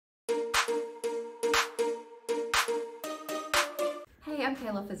I'm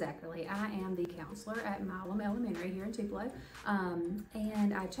Kayla Fazzackerly. I am the counselor at Milam Elementary here in Tupelo.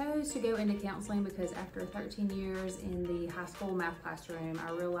 And I chose to go into counseling because after 13 years in the high school math classroom,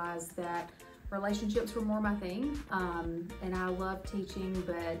 I realized that relationships were more my thing. And I love teaching,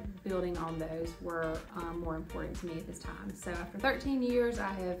 but building on those were more important to me at this time. So after 13 years,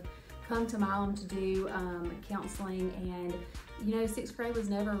 I have come to Milam to do counseling, and you know, 6th grade was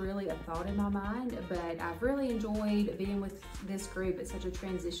never really a thought in my mind, but I've really enjoyed being with this group at such a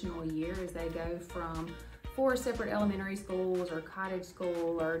transitional year as they go from 4 separate elementary schools or cottage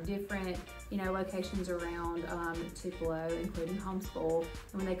school or different, you know, locations around Tupelo, including homeschool.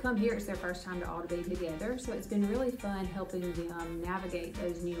 And when they come here, it's their first time to all be together. So it's been really fun helping them navigate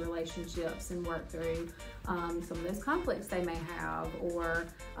those new relationships and work through some of those conflicts they may have, or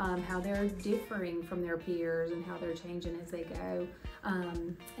how they're differing from their peers and how they're changing as they go.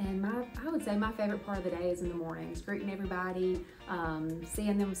 And I would say my favorite part of the day is in the mornings, greeting everybody,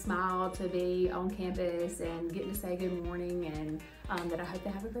 seeing them smile to be on campus and getting to say good morning, and that I hope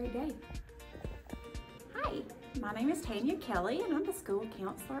they have a great day. Hi, my name is Tanya Kelly, and I'm the school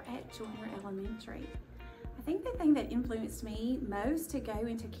counselor at Joyner Elementary. I think the thing that influenced me most to go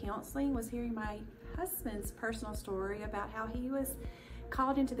into counseling was hearing my husband's personal story about how he was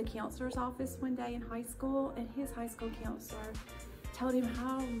called into the counselor's office one day in high school, and his high school counselor told him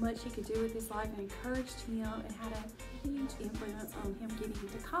how much he could do with his life and encouraged him, and had a huge influence on him getting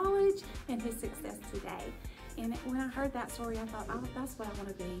into college and his success today. And when I heard that story, I thought, oh, that's what I want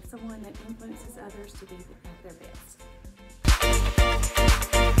to be, someone that influences others to be at their best.